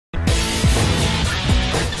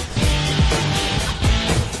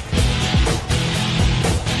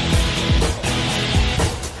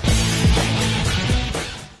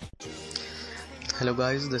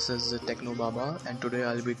guys, this is TechNO BaBa, and today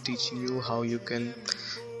I'll be teaching you how you can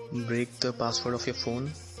break the password of your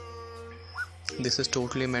phone. This is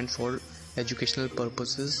totally meant for educational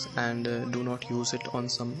purposes and do not use it on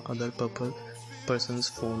some other person's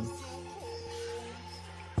phone.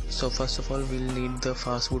 So first of all, we'll need the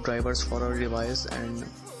fastboot drivers for our device, and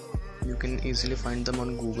you can easily find them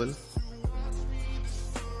on Google.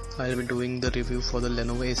 I'll be doing the review for the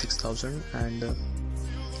Lenovo A6000, and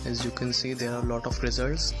as you can see, there are a lot of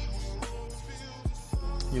results.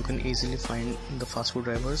 You can easily find the fastboot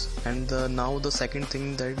drivers, and now the second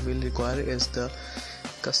thing that we'll require is the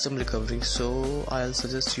custom recovery. So I'll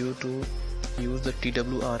suggest you to use the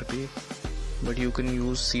TWRP, but you can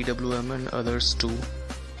use CWM and others too.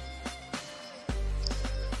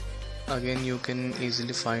 Again, you can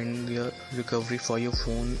easily find the recovery for your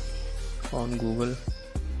phone on Google.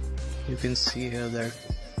 You can see here that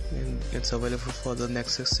it's available for the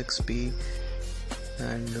Nexus 6P,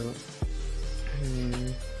 and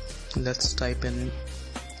let's type in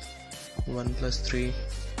OnePlus 3.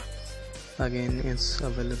 Again, it's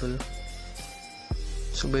available.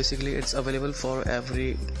 So basically it's available for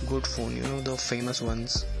every good phone, the famous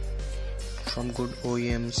ones from good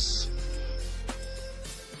OEMs.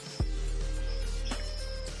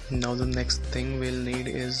 Now the next thing we'll need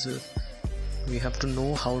is we have to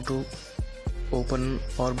know how to open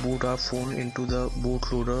or boot our phone into the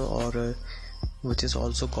bootloader, or which is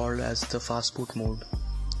also called as the fastboot mode.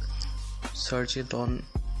 Search it on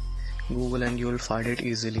Google and you will find it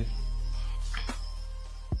easily.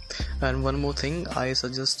 And one more thing, I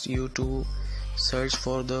suggest you to search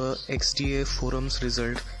for the XDA forums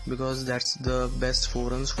result, because that's the best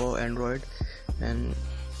forums for Android, and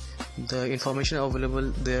the information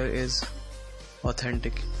available there is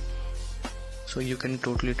authentic, so you can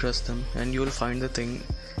totally trust them and you will find the thing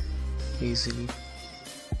easily.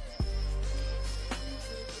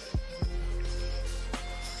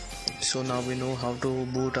 So now we know how to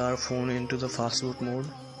boot our phone into the fastboot mode.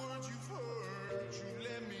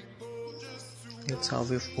 That's how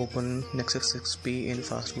we've opened Nexus 6P in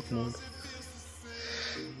fastboot mode.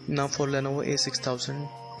 Now for Lenovo A6000,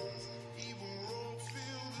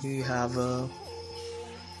 we have a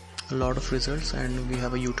lot of results and we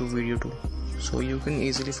have a YouTube video too, so you can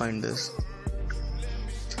easily find this.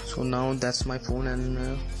 So now that's my phone,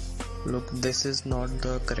 and look, this is not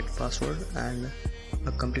the correct password and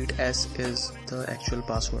a complete S is the actual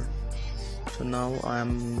password. So now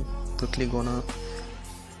I'm quickly gonna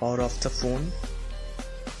power off the phone,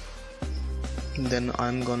 then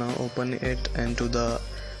I'm gonna open it into the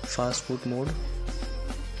fastboot mode.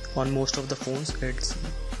 On most of the phones, it's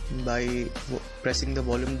by pressing the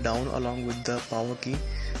volume down along with the power key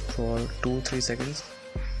for 2-3 seconds,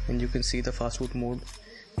 and you can see the fastboot mode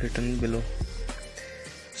written below.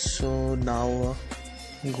 So now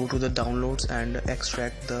go to the downloads and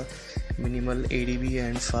extract the minimal ADB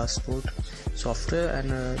and fastboot software and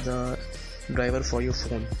the driver for your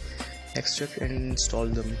phone. Extract and install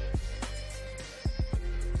them.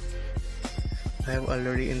 I have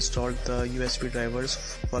already installed the USB drivers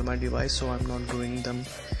for my device, so I'm not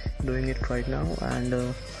doing it right now,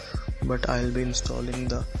 and but I'll be installing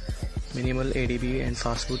the minimal ADB and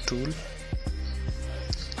fastboot tool.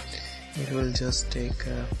 It will just take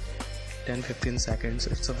 10-15 seconds.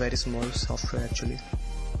 It's a very small software actually.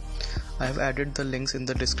 I have added the links in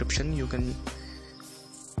the description. You can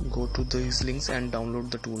go to these links and download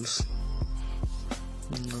the tools.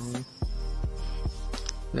 Now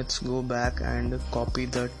let's go back and copy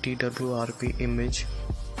the TWRP image.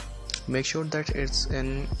 Make sure that it's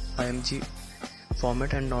in IMG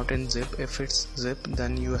format and not in zip. If it's zip,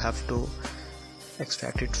 then you have to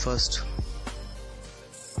extract it first.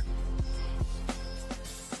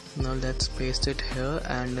 Now let's paste it here,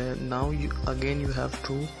 and now you have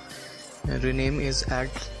to rename is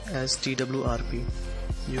as TWRP.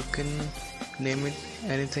 You can name it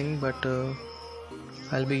anything, but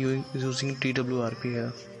I'll be using TWRP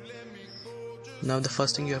here. Now the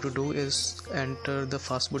first thing you have to do is enter the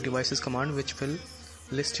fastboot devices command, which will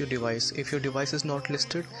list your device. If your device is not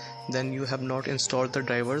listed, then you have not installed the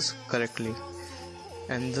drivers correctly.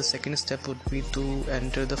 And the second step would be to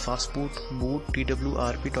enter the fastboot boot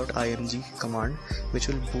twrp.img command, which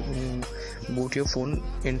will boot your phone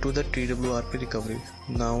into the TWRP recovery.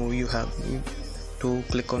 Now you have to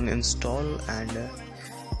click on install and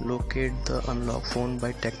locate the unlock phone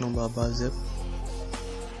by TechNO BaBa zip.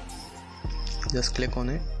 Just click on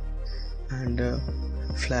it and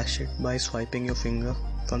flash it by swiping your finger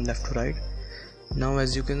from left to right. Now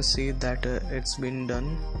as you can see that it's been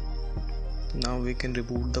done. Now we can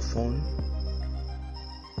reboot the phone.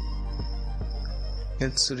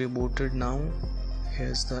 It's rebooted now.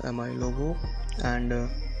 here's the MI logo, and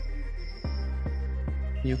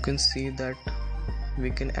you can see that we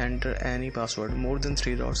can enter any password. More than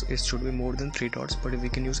 3 dots, it should be more than 3 dots, but we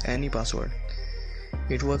can use any password.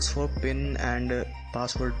 It works for PIN and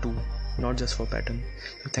password too, not just for pattern.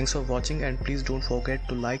 Thanks for watching, and please don't forget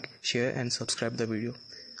to like, share and subscribe the video.